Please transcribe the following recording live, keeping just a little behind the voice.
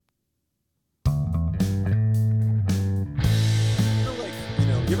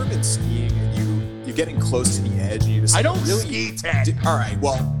been skiing and you're getting close to the edge and you just I don't really ski, Ted. All right,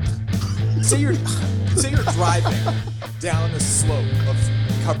 well, say you're driving down a slope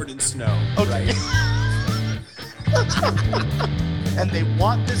covered in snow, Okay. right? And they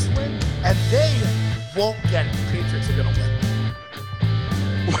want this win, and they won't get it. The Patriots are going to win.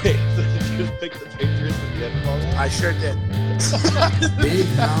 Wait, did you pick the Patriots at the end of all that? I sure did. Big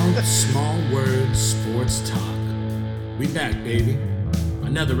Mouth Small Words Sports Talk. We back, baby.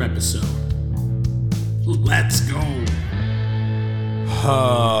 Another episode. Let's go.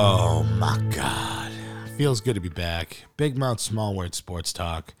 Oh my God. Feels good to be back. Big Mouth Small Words Sports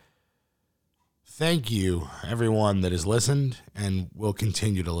Talk. Thank you, everyone that has listened and will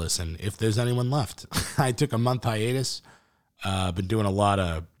continue to listen if there's anyone left. I took a month hiatus. Been doing a lot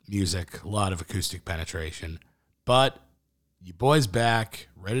of music, a lot of acoustic penetration. But you boys back,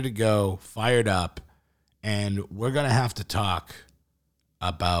 ready to go, fired up, and we're going to have to talk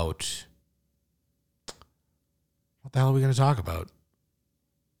about... What the hell are we going to talk about?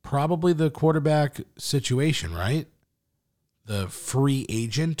 Probably the quarterback situation, right? The free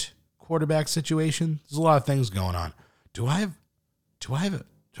agent quarterback situation. There's a lot of things going on. Do I have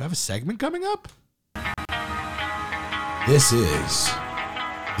a segment coming up? This is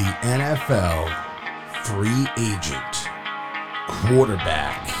the NFL free agent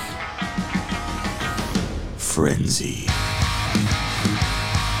quarterback frenzy.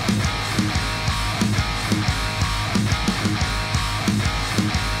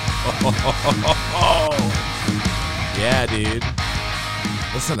 Yeah, dude.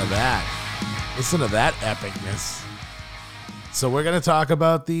 Listen to that. Listen to that epicness. So we're going to talk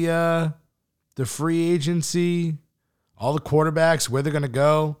about the free agency, all the quarterbacks, where they're going to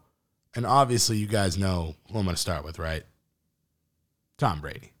go. And obviously you guys know who I'm going to start with, right? Tom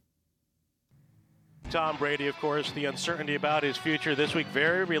Brady. Tom Brady, of course, the uncertainty about his future this week,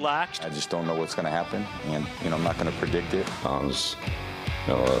 very relaxed. I just don't know what's going to happen, and I'm not going to predict it. Tom's,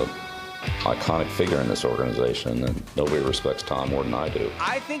 an iconic figure in this organization, and nobody respects Tom more than I do.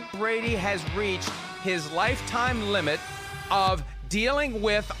 I think Brady has reached his lifetime limit of dealing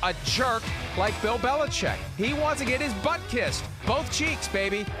with a jerk like Bill Belichick. He wants to get his butt kissed. Both cheeks,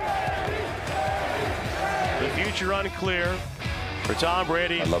 baby. The future unclear for Tom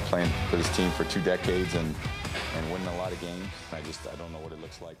Brady. I love playing for this team for 2 decades and winning a lot of games. I don't know what it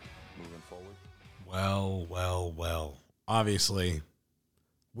looks like moving forward. Well. Obviously,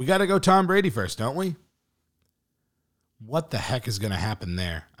 we got to go Tom Brady first, don't we? What the heck is going to happen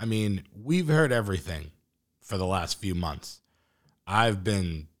there? I mean, we've heard everything for the last few months. I've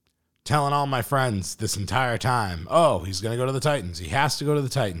been telling all my friends this entire time, oh, he's going to go to the Titans. He has to go to the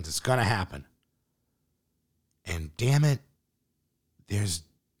Titans. It's going to happen. And damn it, there's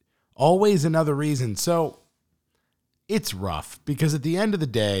always another reason. So it's rough because at the end of the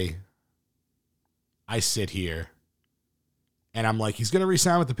day, I sit here and I'm like, he's going to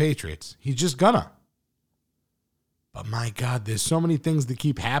re-sign with the Patriots. He's just gonna. But my God, there's so many things that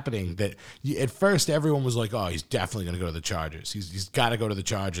keep happening that at first everyone was like, oh, he's definitely going to go to the Chargers. He's got to go to the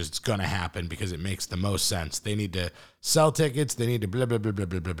Chargers. It's going to happen because it makes the most sense. They need to sell tickets. They need to blah, blah, blah, blah,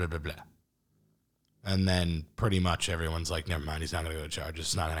 blah, blah, blah, blah, blah. And then pretty much everyone's like, never mind, he's not going to go to Chargers.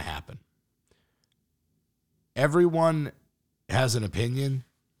 It's not going to happen. Everyone has an opinion.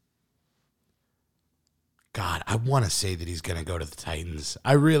 God, I want to say that he's going to go to the Titans.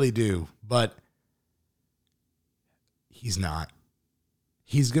 I really do, but he's not.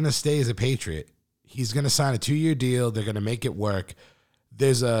 He's going to stay as a Patriot. He's going to sign a 2-year deal. They're going to make it work.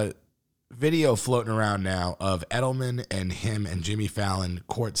 There's a video floating around now of Edelman and him and Jimmy Fallon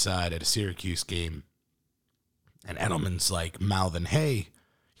courtside at a Syracuse game. And Edelman's like mouthing, hey,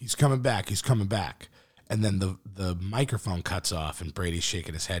 he's coming back. He's coming back. And then the microphone cuts off and Brady's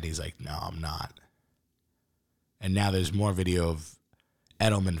shaking his head. He's like, no, I'm not. And now there's more video of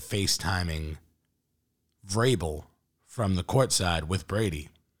Edelman FaceTiming Vrabel from the courtside with Brady.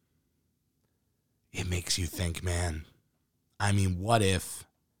 It makes you think, man. I mean, what if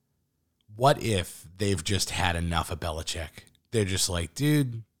they've just had enough of Belichick? They're just like,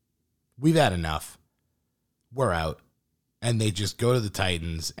 dude, we've had enough. We're out. And they just go to the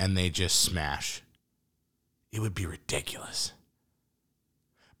Titans and they just smash. It would be ridiculous.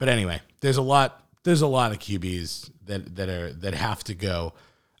 But anyway, there's a lot of QBs that have to go.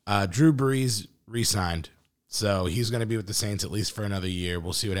 Drew Brees re-signed, so he's going to be with the Saints at least for another year.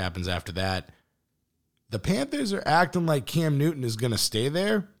 We'll see what happens after that. The Panthers are acting like Cam Newton is going to stay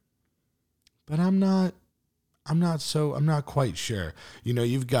there, but I'm not quite sure. You know,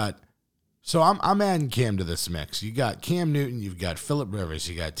 you've got, so I'm adding Cam to this mix. You got Cam Newton, you've got Phillip Rivers,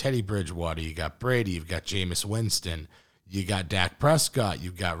 you got Teddy Bridgewater, you got Brady, you've got Jameis Winston, You got Dak Prescott.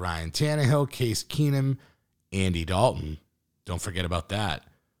 You've got Ryan Tannehill, Case Keenum, Andy Dalton. Don't forget about that.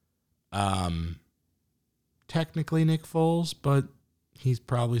 Technically Nick Foles, but he's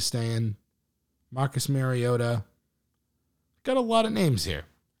probably staying. Marcus Mariota. Got a lot of names here.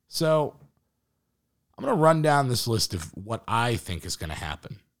 So I'm going to run down this list of what I think is going to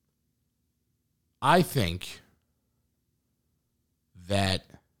happen. I think that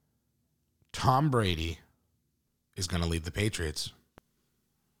Tom Brady is going to leave the Patriots.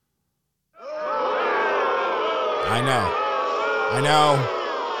 I know.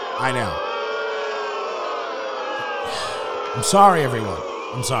 I'm sorry, everyone.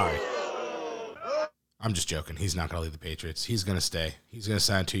 I'm sorry. I'm just joking. He's not going to leave the Patriots. He's going to stay. He's going to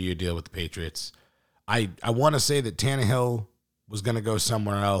sign a 2-year deal with the Patriots. I want to say that Tannehill was going to go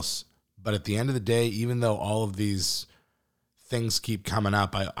somewhere else, but at the end of the day, even though all of these things keep coming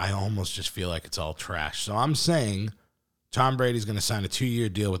up, I almost just feel like it's all trash. So I'm saying Tom Brady's going to sign a 2-year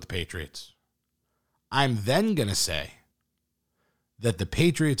deal with the Patriots. I'm then going to say that the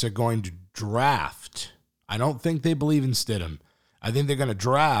Patriots are going to draft. I don't think they believe in Stidham. I think they're going to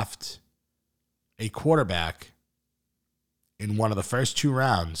draft a quarterback in one of the first 2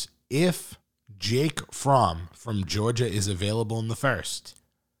 rounds if Jake Fromm from Georgia is available in the first.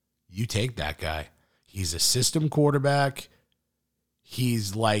 You take that guy. He's a system quarterback.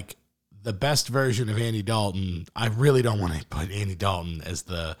 He's like the best version of Andy Dalton. I really don't want to put Andy Dalton as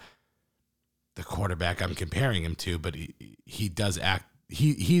the quarterback I'm comparing him to, but he does act.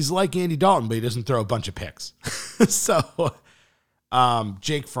 He's like Andy Dalton, but he doesn't throw a bunch of picks. So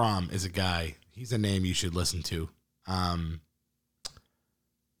Jake Fromm is a guy. He's a name you should listen to.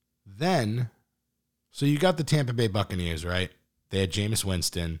 So you got the Tampa Bay Buccaneers, right? They had Jameis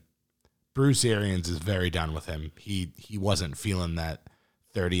Winston. Bruce Arians is very done with him. He wasn't feeling that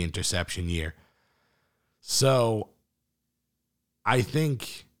 30 interception year. So I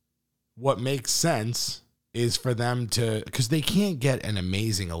think what makes sense is for them to, because they can't get an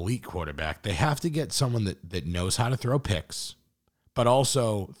amazing elite quarterback. They have to get someone that knows how to throw picks, but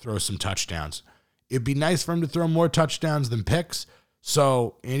also throw some touchdowns. It'd be nice for him to throw more touchdowns than picks.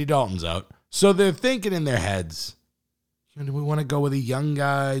 So Andy Dalton's out. So they're thinking in their heads, do we want to go with a young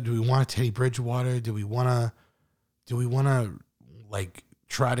guy? Do we want Teddy Bridgewater? Do we want to like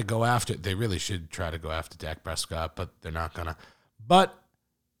try to go after? They really should try to go after Dak Prescott, but they're not gonna. But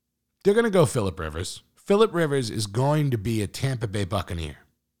they're gonna go Phillip Rivers. Phillip Rivers is going to be a Tampa Bay Buccaneer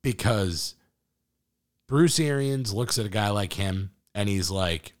because Bruce Arians looks at a guy like him and he's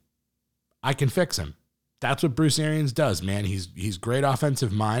like, I can fix him. That's what Bruce Arians does, man. He's great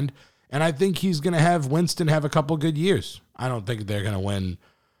offensive mind. And I think he's going to have Winston have a couple good years. I don't think they're going to win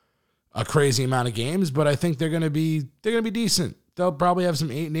a crazy amount of games, but I think they're going to be decent. They'll probably have some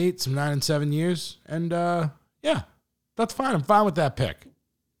 8-8, some 9-7 years. And yeah, that's fine. I'm fine with that pick.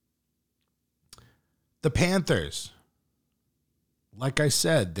 The Panthers, like I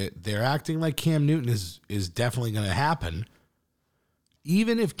said, they're acting like Cam Newton is definitely going to happen.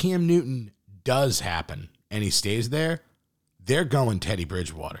 Even if Cam Newton does happen and he stays there, they're going Teddy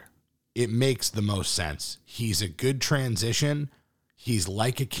Bridgewater. It makes the most sense. He's a good transition. He's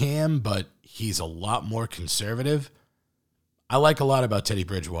like a Cam, but he's a lot more conservative. I like a lot about Teddy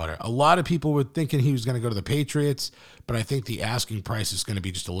Bridgewater. A lot of people were thinking he was going to go to the Patriots, but I think the asking price is going to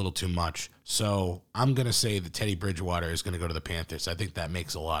be just a little too much. So I'm going to say that Teddy Bridgewater is going to go to the Panthers. I think that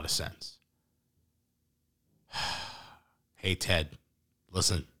makes a lot of sense. Hey, Ted,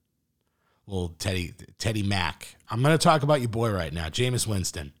 listen. Little Teddy Mack. I'm going to talk about your boy right now, Jameis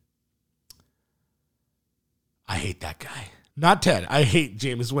Winston. I hate that guy. Not Ted. I hate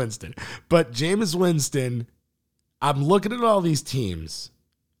Jameis Winston. But Jameis Winston, I'm looking at all these teams,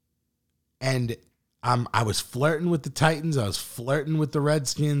 and I was flirting with the Titans. I was flirting with the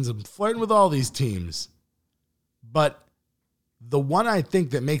Redskins. I'm flirting with all these teams. But the one I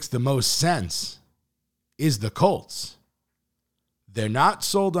think that makes the most sense is the Colts. They're not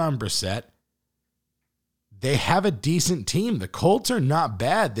sold on Brissett. They have a decent team. The Colts are not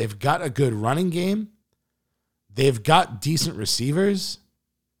bad. They've got a good running game. They've got decent receivers.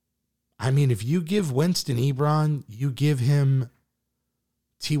 I mean, if you give Winston Ebron, you give him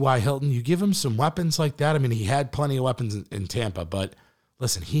T.Y. Hilton, you give him some weapons like that. I mean, he had plenty of weapons in Tampa, but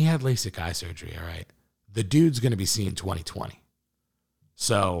listen, he had LASIK eye surgery, all right? The dude's going to be seeing 20/20.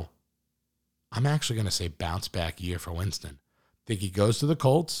 So I'm actually going to say bounce back year for Winston. I think he goes to the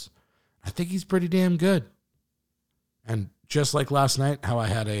Colts. I think he's pretty damn good. And just like last night, how I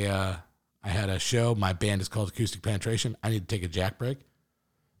had a show. My band is called Acoustic Penetration. I need to take a jack break.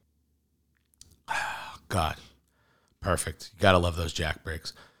 Oh, God. Perfect. You got to love those jack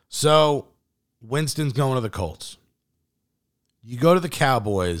breaks. So Winston's going to the Colts. You go to the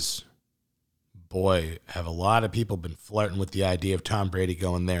Cowboys, boy, have a lot of people been flirting with the idea of Tom Brady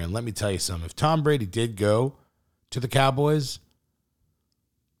going there. And let me tell you something. If Tom Brady did go to the Cowboys,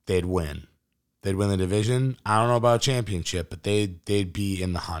 they'd win. They'd win the division. I don't know about a championship, but they'd be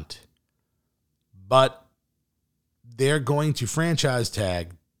in the hunt. But they're going to franchise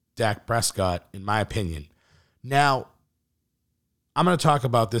tag Dak Prescott, in my opinion. Now, I'm going to talk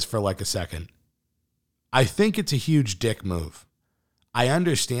about this for like a second. I think it's a huge dick move. I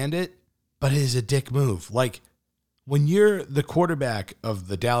understand it, but it is a dick move. Like, when you're the quarterback of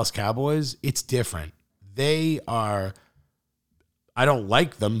the Dallas Cowboys, it's different. They are, I don't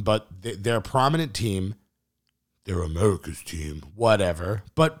like them, but they're a prominent team. They're America's team, whatever.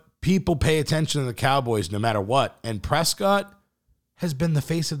 But people pay attention to the Cowboys no matter what. And Prescott has been the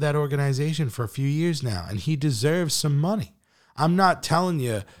face of that organization for a few years now, and he deserves some money. I'm not telling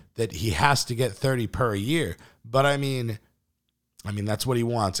you that he has to get 30 per a year, but I mean, that's what he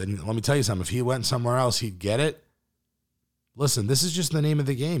wants. And let me tell you something. If he went somewhere else, he'd get it. Listen, this is just the name of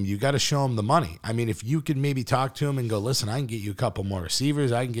the game. You got to show him the money. I mean, if you could maybe talk to him and go, listen, I can get you a couple more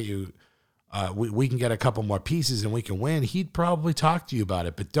receivers. I can get you, we can get a couple more pieces and we can win. He'd probably talk to you about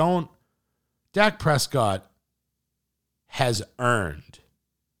it. But Dak Prescott has earned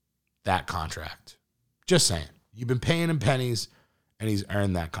that contract. Just saying. You've been paying him pennies, and he's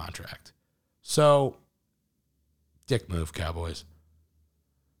earned that contract. So, dick move, Cowboys.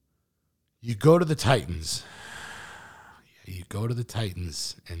 You go to the Titans. You go to the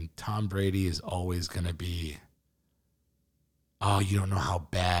Titans, and Tom Brady is always going to be, oh, you don't know how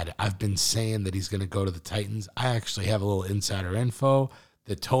bad. I've been saying that he's going to go to the Titans. I actually have a little insider info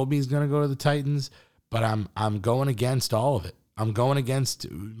that told me he's going to go to the Titans, but I'm going against all of it. I'm going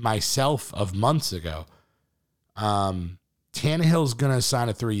against myself of months ago. Tannehill's going to sign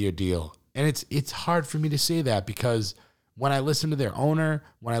a 3-year deal. And it's hard for me to say that because when I listen to their owner,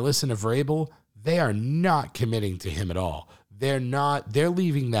 when I listen to Vrabel, they are not committing to him at all. They're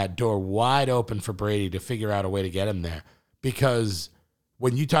leaving that door wide open for Brady to figure out a way to get him there. Because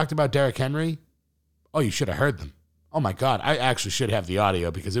when you talked about Derrick Henry, oh, you should have heard them. Oh my God, I actually should have the audio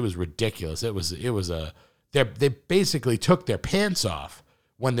because it was ridiculous. They basically took their pants off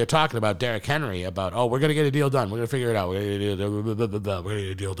when they're talking about Derrick Henry about, oh, we're going to get a deal done. We're going to figure it out. We're going to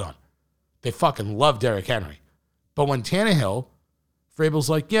get a deal done. They fucking love Derrick Henry. But when Tannehill, Vrabel's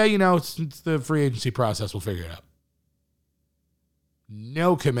like, yeah, it's the free agency process. We'll figure it out.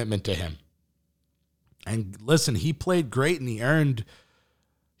 No commitment to him. And listen, he played great and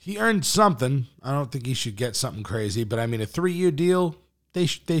he earned something. I don't think he should get something crazy, but I mean, a 3-year deal, they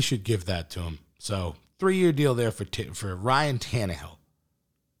should give that to him. So 3-year deal there for Ryan Tannehill.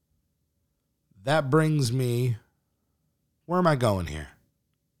 That brings me, where am I going here?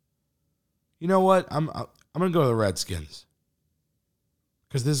 You know what? I'm going to go to the Redskins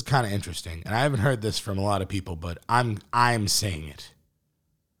because this is kind of interesting, and I haven't heard this from a lot of people, but I'm saying it.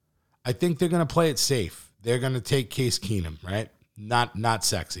 I think they're going to play it safe. They're going to take Case Keenum, right? Not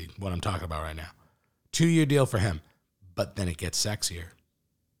sexy, what I'm talking about right now. 2-year deal for him, but then it gets sexier,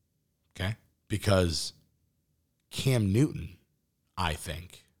 okay? Because Cam Newton, I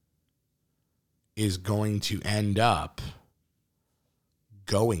think, is going to end up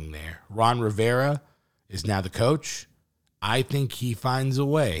going there. Ron Rivera is now the coach. I think he finds a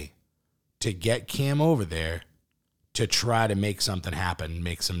way to get Cam over there to try to make something happen,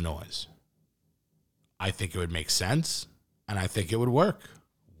 make some noise. I think it would make sense, and I think it would work.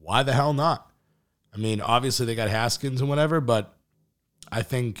 Why the hell not? I mean, obviously they got Haskins and whatever, but I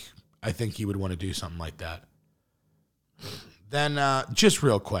think he would want to do something like that. Then, just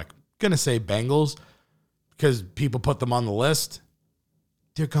real quick, going to say Bengals because people put them on the list.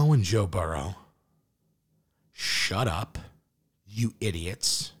 They're going Joe Burrow. Shut up, you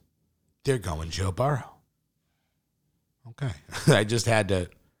idiots. They're going Joe Burrow. Okay. I just had to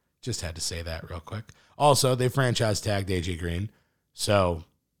say that real quick. Also, they franchise tagged AJ Green, so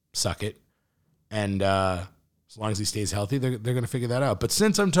suck it. And as long as he stays healthy, they're going to figure that out. But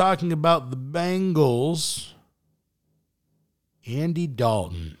since I'm talking about the Bengals, Andy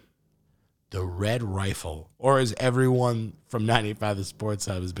Dalton, the Red Rifle, or as everyone from 95 The Sports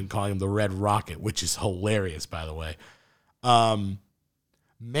Hub has been calling him, the Red Rocket, which is hilarious, by the way.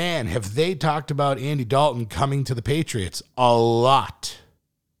 Man, have they talked about Andy Dalton coming to the Patriots a lot.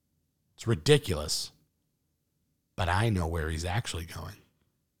 It's ridiculous. But I know where he's actually going.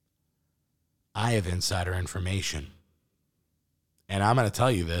 I have insider information. And I'm going to tell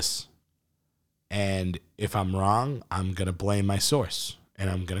you this. And if I'm wrong, I'm going to blame my source. And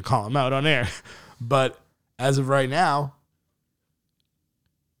I'm going to call him out on air. But as of right now,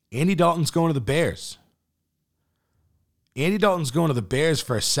 Andy Dalton's going to the Bears. Andy Dalton's going to the Bears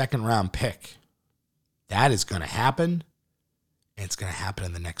for a second-round pick. That is going to happen, and it's going to happen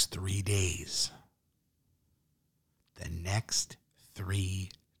in the next 3 days. The next 3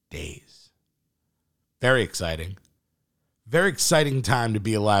 days. Very exciting. Very exciting time to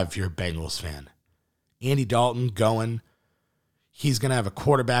be alive if you're a Bengals fan. Andy Dalton going. He's going to have a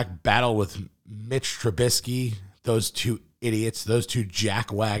quarterback battle with Mitch Trubisky. Those two idiots, those two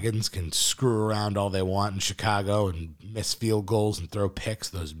jackwagons can screw around all they want in Chicago and miss field goals and throw picks,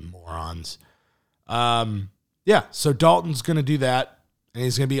 those morons. Yeah, so Dalton's going to do that, and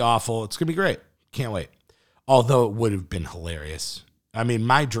he's going to be awful. It's going to be great. Can't wait. Although it would have been hilarious. I mean,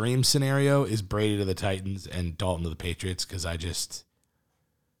 my dream scenario is Brady to the Titans and Dalton to the Patriots because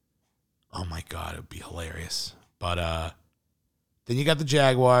oh my God, it would be hilarious. But then you got the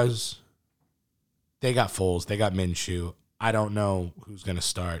Jaguars. They got Foles. They got Minshew. I don't know who's going to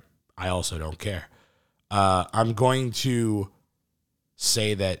start. I also don't care. I'm going to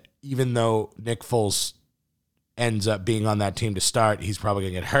say that even though Nick Foles ends up being on that team to start, he's probably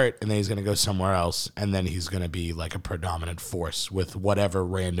going to get hurt, and then he's going to go somewhere else, and then he's going to be like a predominant force with whatever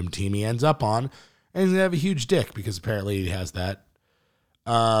random team he ends up on, and he's going to have a huge dick because apparently he has that.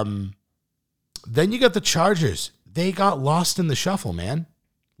 Then you got the Chargers. They got lost in the shuffle, man.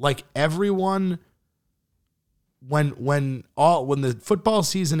 Like everyone, when the football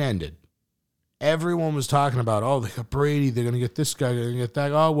season ended, everyone was talking about, oh, they got Brady, they're going to get this guy, they're going to get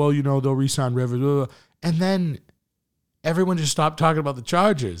that. Oh, well, they'll re-sign Rivers. And then everyone just stopped talking about the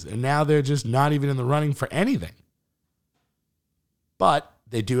Chargers, and now they're just not even in the running for anything. But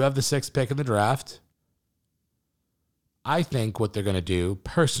they do have the 6th pick in the draft. I think what they're going to do,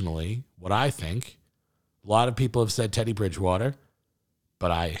 personally, a lot of people have said Teddy Bridgewater,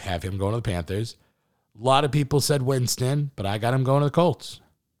 but I have him going to the Panthers. A lot of people said Winston, but I got him going to the Colts.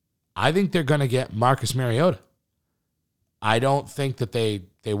 I think they're going to get Marcus Mariota. I don't think that they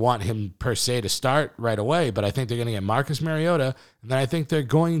want him per se to start right away, but I think they're going to get Marcus Mariota, and then I think they're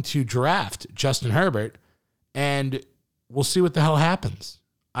going to draft Justin Herbert, and we'll see what the hell happens.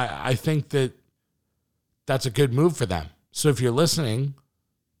 I think that's a good move for them. So if you're listening,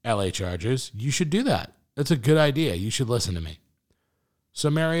 LA Chargers, you should do that. That's a good idea. You should listen to me. So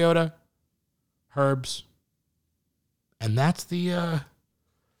Mariota, Herbs, and that's the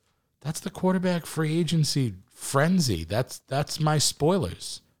quarterback free agency frenzy. That's my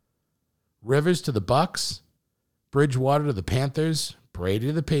spoilers. Rivers to the Bucks, Bridgewater to the Panthers, Brady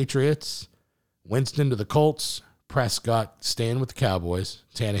to the Patriots, Winston to the Colts, Prescott staying with the Cowboys,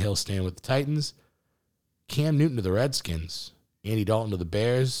 Tannehill staying with the Titans, Cam Newton to the Redskins, Andy Dalton to the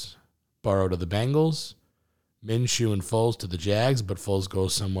Bears, Burrow to the Bengals, Minshew and Foles to the Jags, but Foles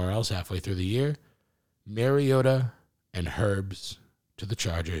goes somewhere else halfway through the year, Mariota and Herbs to the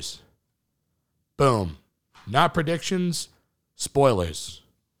Chargers. Boom. Not predictions, spoilers.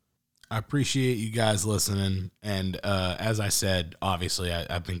 I appreciate you guys listening. And as I said, obviously,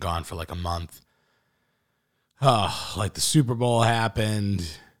 I've been gone for like a month. Like the Super Bowl happened,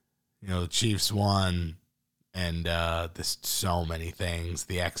 the Chiefs won, and there's so many things.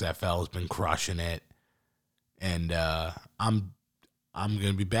 The XFL has been crushing it. And I'm going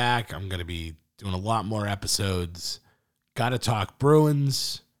to be back. I'm going to be doing a lot more episodes. Got to talk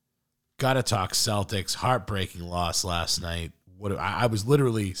Bruins. Got to talk Celtics. Heartbreaking loss last night. I was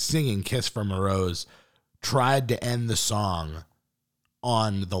literally singing Kiss from a Rose. Tried to end the song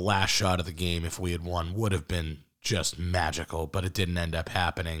on the last shot of the game. If we had won, would have been just magical, but it didn't end up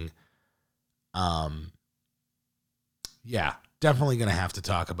happening. Yeah, definitely going to have to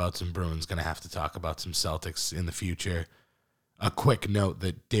talk about some Bruins. Going to have to talk about some Celtics in the future. A quick note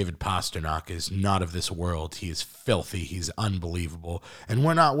that David Pastrnak is not of this world. He is filthy. He's unbelievable. And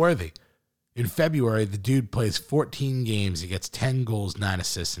we're not worthy. In February, the dude plays 14 games. He gets 10 goals, 9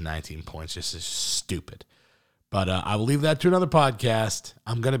 assists, and 19 points. This is stupid. But I will leave that to another podcast.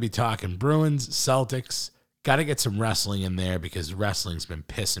 I'm going to be talking Bruins, Celtics. Got to get some wrestling in there because wrestling's been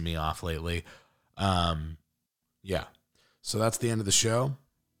pissing me off lately. Yeah. So that's the end of the show.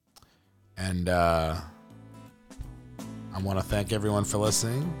 And I want to thank everyone for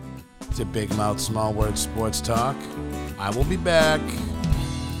listening to Big Mouth Small Words Sports Talk. I will be back.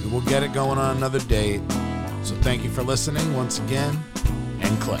 We will get it going on another date. So thank you for listening once again,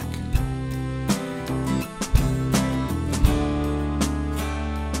 and click.